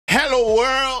Hello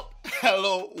world,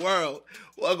 hello world.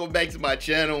 Welcome back to my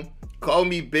channel. Call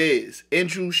me Biz,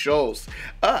 Andrew Schulz.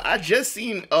 I just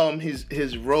seen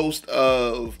his roast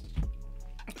of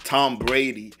Tom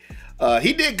Brady.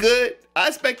 He did good. I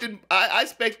expected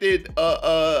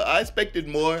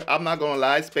more. I'm not gonna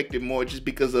lie, I expected more just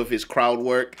because of his crowd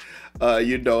work.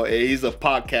 He's a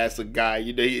podcaster guy.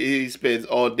 He spends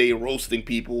all day roasting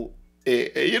people.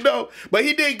 But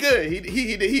he did good.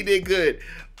 He did good.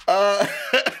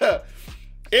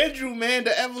 Andrew, man,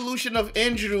 the evolution of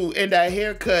Andrew and that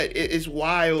haircut is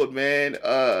wild, man.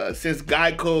 Since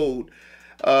Guy Code,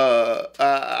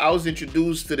 I was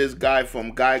introduced to this guy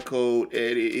from Guy Code,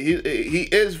 and he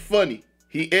is funny.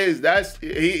 He is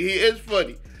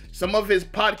funny. Some of his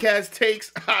podcast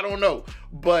takes, I don't know,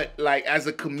 but like as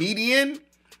a comedian,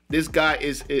 this guy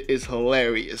is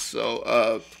hilarious.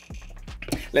 So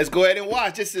let's go ahead and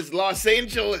watch. This is Los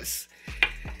Angeles.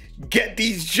 Get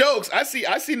these jokes. I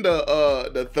seen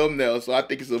the thumbnail, so I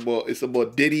think it's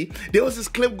about Diddy. There was this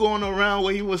clip going around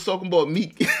where he was talking about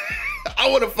Meek. I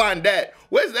want to find that.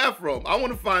 Where's that from? I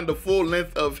want to find the full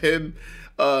length of him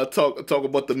talk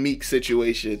about the Meek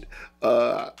situation.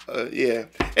 Yeah.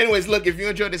 Anyways, look, if you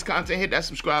enjoyed this content, hit that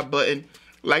subscribe button.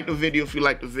 Like the video if you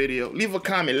like the video. Leave a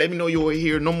comment. Let me know you were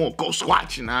here. No more ghost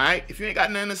watching, all right? If you ain't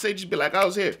got nothing to say, just be like, I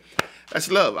was here. That's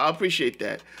love. I appreciate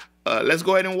that. Let's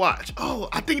go ahead and watch. Oh,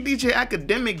 I think DJ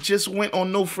Academic just went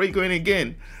on No Fragrant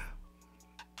again.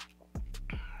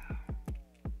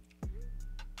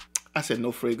 I said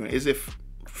No Fragrant. Is it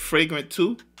Fragrant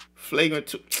 2? Flagrant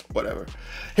 2? Whatever.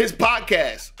 His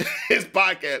podcast. His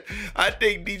podcast. I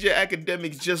think DJ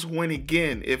Academics just went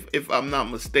again, if I'm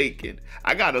not mistaken.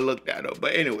 I gotta look that up.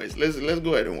 But anyways, let's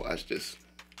go ahead and watch this.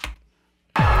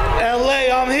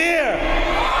 LA, I'm here.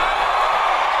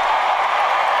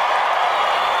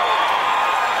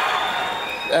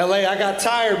 LA, I got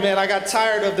tired, man. I got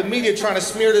tired of the media trying to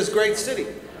smear this great city.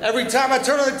 Every time I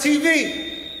turn on the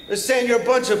TV, they're saying you're a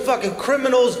bunch of fucking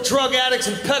criminals, drug addicts,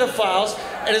 and pedophiles,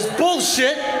 and it's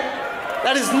bullshit.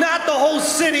 That is not the whole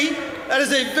city. That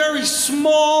is a very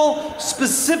small,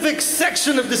 specific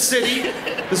section of the city.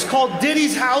 It's called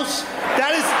Diddy's house.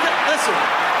 That is, listen.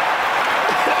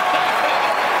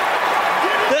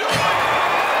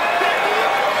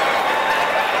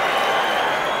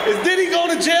 Is Diddy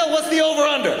going to jail? What's the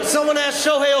over-under? Someone asked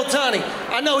Shohei Ohtani.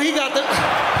 I know he got the...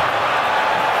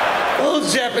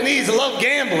 Those Japanese love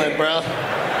gambling, bro.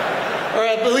 Or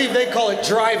I believe they call it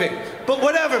driving. But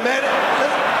whatever, man.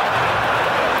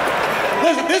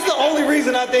 Listen, this is the only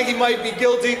reason I think he might be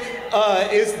guilty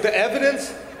is the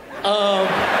evidence.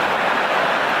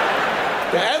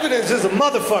 The evidence is a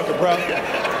motherfucker, bro.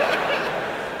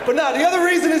 But no, the other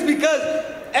reason is because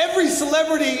every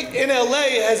celebrity in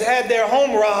LA has had their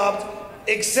home robbed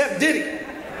except Diddy.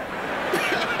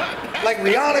 Like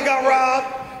Rihanna got robbed.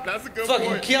 That's a good fucking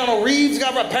point. Keanu Reeves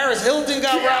got robbed. Paris Hilton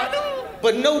got robbed.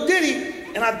 But no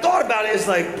Diddy. And I thought about it. It's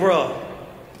like, bro,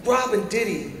 robbing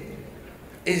Diddy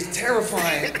is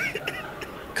terrifying.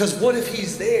 Because what if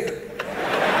he's there?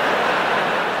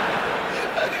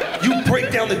 You break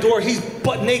down the door. He's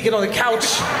butt naked on the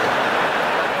couch.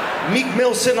 Meek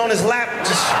Mill sitting on his lap.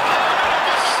 Just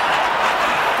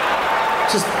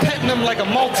petting him like a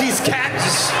Maltese cat.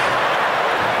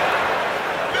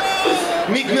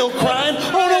 Meek Mill crying.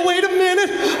 Oh no, wait a minute.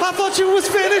 I thought you was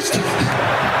finished.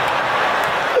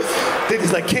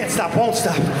 Diddy's like, can't stop, won't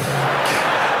stop.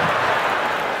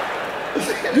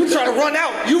 You try to run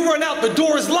out. You run out, the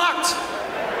door is locked.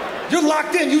 You're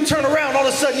locked in, you turn around, all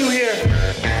of a sudden you hear.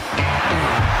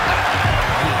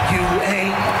 You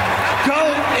ain't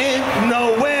going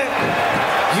nowhere.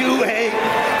 You ain't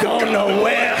going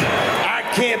nowhere.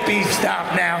 Can't be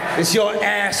stopped now. It's your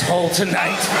asshole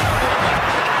tonight.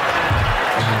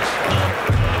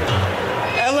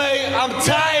 LA, I'm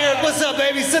tired. What's up,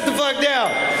 baby? Sit the fuck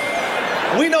down.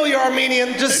 We know you're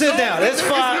Armenian. Just sit down. It's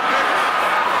fine.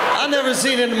 I've never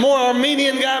seen a more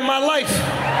Armenian guy in my life.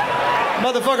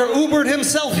 Motherfucker Ubered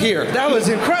himself here. That was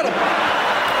incredible.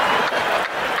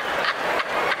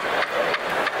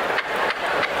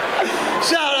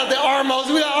 Shout out to Armos.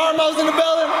 We got Armos in the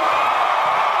building.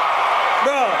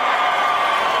 Bro,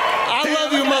 I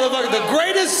love you, motherfucker. The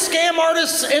greatest scam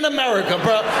artists in America,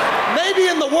 bro. Maybe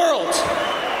in the world.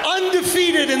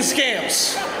 Undefeated in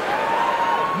scams.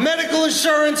 Medical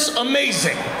insurance,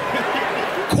 amazing.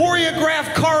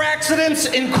 Choreographed car accidents,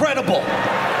 incredible.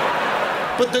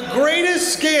 But the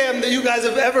greatest scam that you guys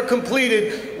have ever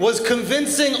completed was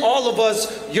convincing all of us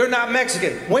you're not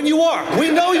Mexican. When you are. We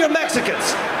know you're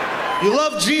Mexicans. You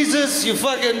love Jesus, you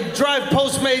fucking drive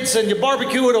Postmates, and you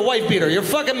barbecue with a wife beater. You're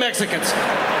fucking Mexicans.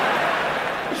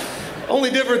 Only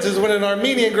difference is when an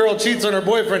Armenian girl cheats on her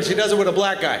boyfriend, she does it with a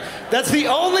black guy. That's the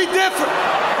only difference.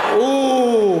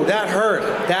 Ooh, that hurt.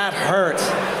 That hurt.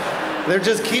 They're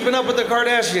just keeping up with the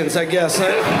Kardashians, I guess.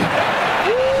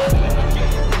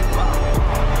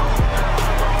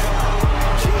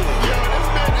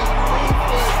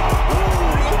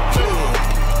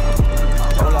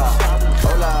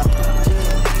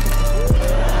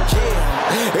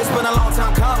 It's been a long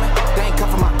time coming. They ain't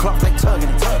cuffing my clock, they tugging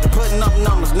it. Putting up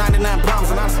numbers, 99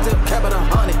 pounds, and I still kept it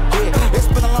 100. Yeah, it's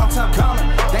been a long time coming.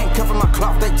 They ain't cuffing my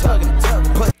clock, they tugging it.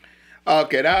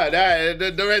 Okay,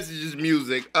 the rest is just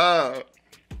music.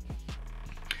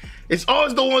 It's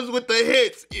always the ones with the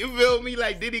hits. You feel me?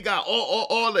 Like Diddy got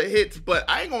all the hits, but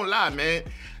I ain't gonna lie, man.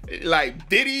 Like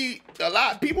Diddy, a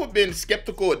lot of people have been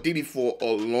skeptical of Diddy for a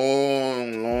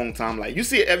long time. Like you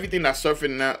see everything that's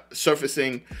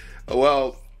surfacing.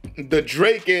 Well, the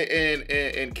Drake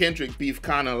and Kendrick beef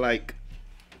kind of like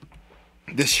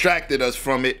distracted us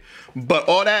from it, but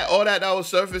all that was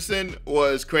surfacing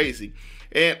was crazy.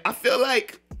 And I feel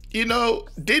like, you know,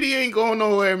 Diddy ain't going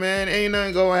nowhere, man. Ain't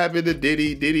nothing gonna happen to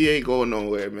Diddy. Diddy ain't going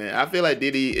nowhere, man. I feel like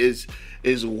Diddy is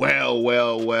well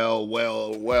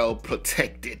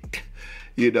protected.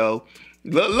 You know,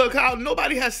 look how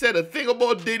nobody has said a thing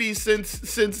about Diddy since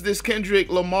this Kendrick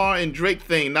Lamar and Drake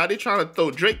thing. Now they're trying to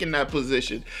throw Drake in that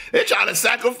position. They're trying to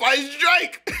sacrifice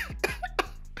Drake.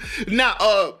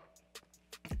 Now,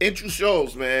 intro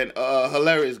shows, man.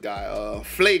 Hilarious guy.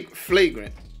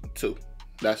 Flagrant too.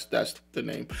 That's the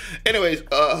name. Anyways,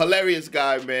 hilarious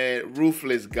guy, man.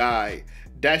 Ruthless guy.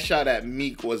 That shot at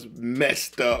Meek was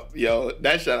messed up, yo.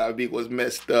 That shot at Meek was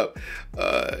messed up.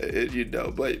 You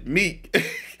know, but Meek,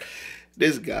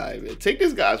 this guy, man. Take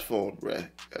this guy's phone, bruh.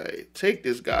 Right, take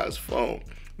this guy's phone.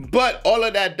 But all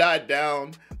of that died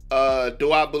down.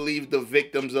 Do I believe the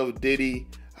victims of Diddy?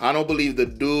 I don't believe the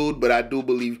dude, but I do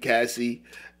believe Cassie.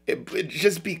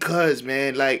 Just because,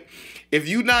 man, like, if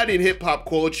you're not in hip-hop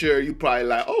culture, you probably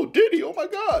like, oh, Diddy, oh my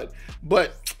God.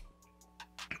 But,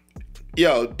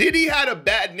 yo, Diddy had a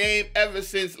bad name ever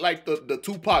since, like, the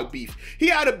Tupac beef. He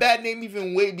had a bad name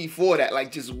even way before that.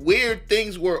 Like, just weird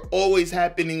things were always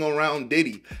happening around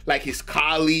Diddy. Like, his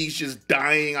colleagues just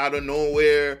dying out of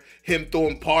nowhere. Him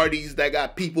throwing parties that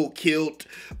got people killed.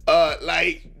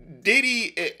 Like,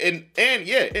 Diddy, and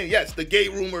yes, the gay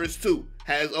rumors, too,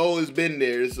 has always been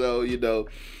there. So, you know,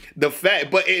 the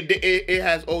fact, but it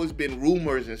has always been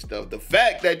rumors and stuff. The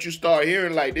fact that you start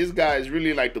hearing like this guy is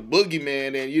really like the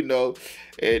boogeyman, and you know,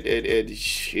 and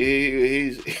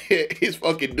his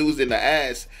fucking dudes in the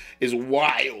ass is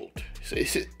wild.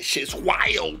 Shit's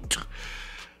wild.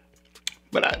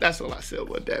 But that's all I said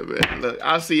about that, man. Look,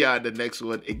 I'll see y'all in the next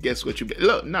one. And guess what you better.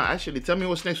 Look, nah, actually, tell me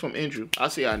what's next from Andrew. I'll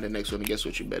see y'all in the next one. And guess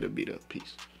what you better be, though.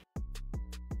 Peace.